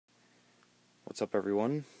What's up,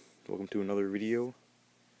 everyone? Welcome to another video.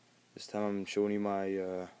 This time I'm showing you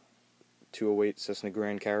my 208 Cessna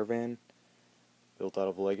Grand Caravan built out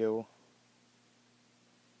of Lego.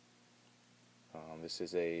 This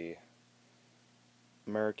is a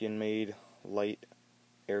American-made light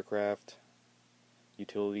aircraft,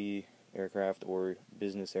 utility aircraft, or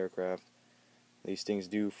business aircraft. These things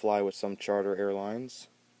do fly with some charter airlines.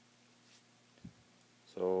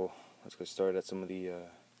 So let's get started at some of the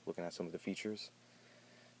looking at some of the features.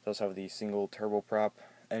 It does have the single turboprop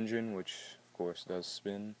engine, which of course does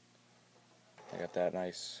spin. I got that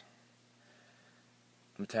nice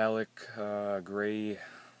metallic gray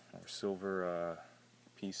or silver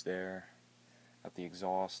piece there. Got the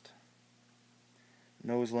exhaust.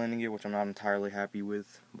 Nose landing gear, which I'm not entirely happy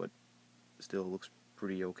with, but still looks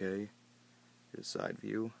pretty okay. Here's a side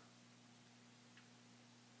view.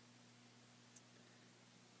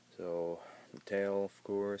 So the tail, of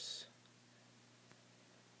course.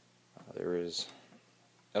 There is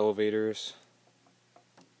elevators.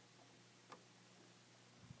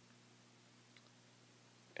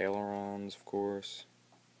 Ailerons, of course.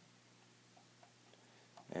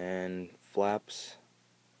 And flaps.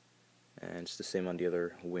 And it's the same on the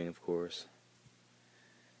other wing, of course.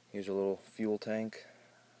 Here's a little fuel tank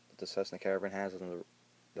that the Cessna Caravan has on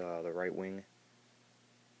the right wing.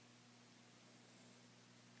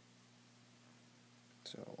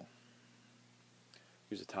 So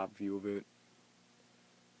here's a top view of it,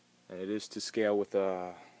 and it is to scale with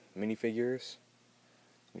minifigures.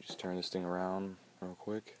 Let me just turn this thing around real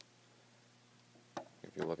quick.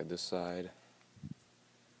 If you look at this side,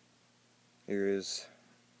 here is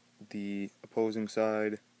the opposing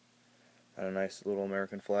side. Got a nice little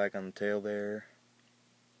American flag on the tail there.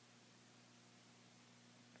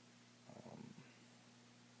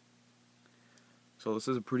 So this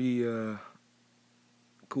is a pretty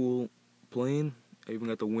cool plane. I even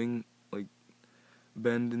got the wing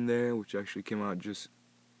bend in there, which actually came out just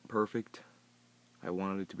perfect. I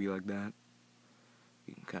wanted it to be like that.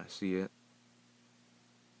 You can kind of see it.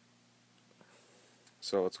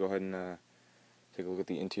 So let's go ahead and take a look at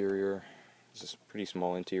the interior. It's a pretty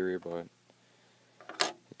small interior, but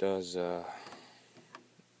it does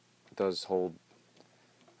hold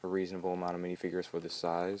a reasonable amount of minifigures for this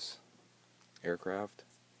size aircraft.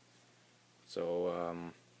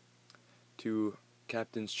 So two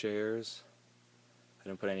captain's chairs. I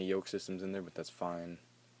didn't put any yoke systems in there, but that's fine.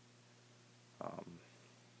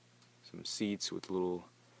 Some seats with little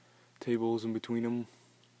tables in between them.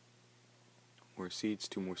 More seats,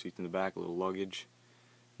 two more seats in the back, a little luggage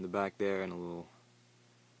in the back there, and a little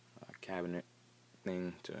cabinet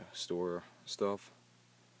thing to store stuff.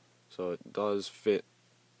 So it does fit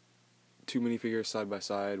two minifigures side by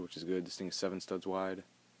side, which is good. This thing is 7 studs wide.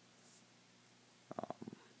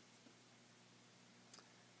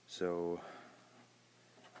 So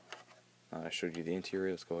I showed you the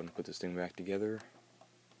interior. Let's go ahead and put this thing back together.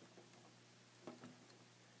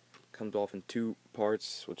 Comes off in 2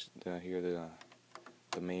 parts, which here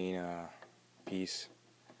the main piece,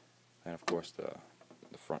 and of course the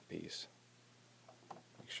front piece.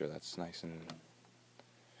 Make sure that's nice and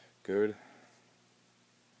good.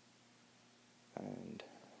 And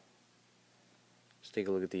let's take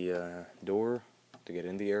a look at the door to get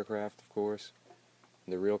in the aircraft, of course.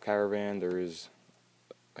 In the real Caravan, there is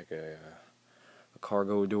like a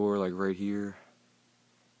cargo door, like right here.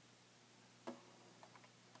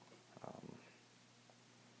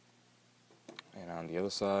 And on the other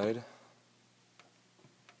side,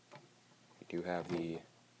 you do have the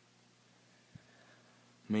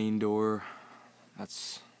main door.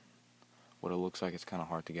 That's what it looks like. It's kind of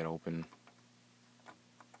hard to get open.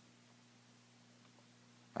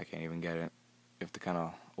 I can't even get it. You have to kind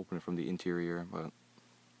of open it from the interior, but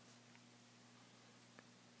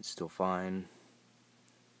it's still fine.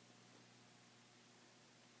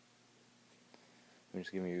 Let me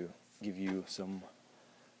just give you some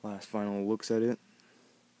last final looks at it.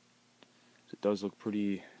 It does look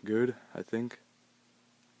pretty good, I think.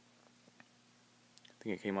 I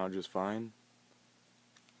think it came out just fine.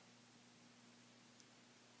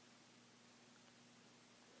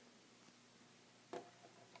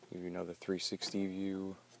 Give you another 360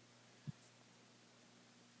 view.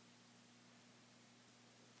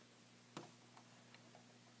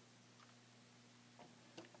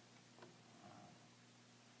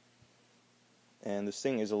 And this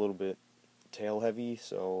thing is a little bit tail heavy,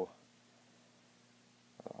 so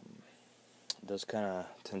it does kind of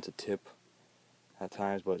tend to tip at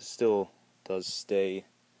times, but it still does stay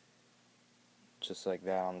just like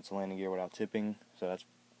that on its landing gear without tipping, so that's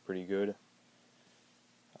pretty good.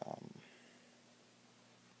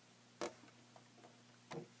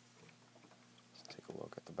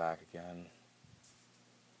 back again.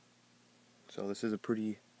 So this is a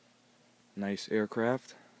pretty nice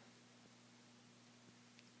aircraft.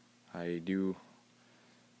 I do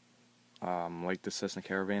like the Cessna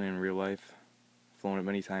Caravan in real life. Flown it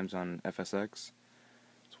many times on FSX.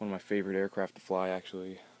 It's one of my favorite aircraft to fly,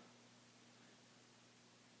 actually.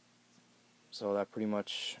 So that pretty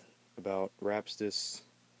much about wraps this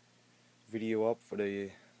video up for the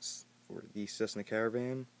Cessna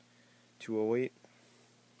Caravan 208.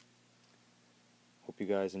 Hope you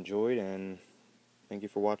guys enjoyed, and thank you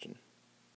for watching.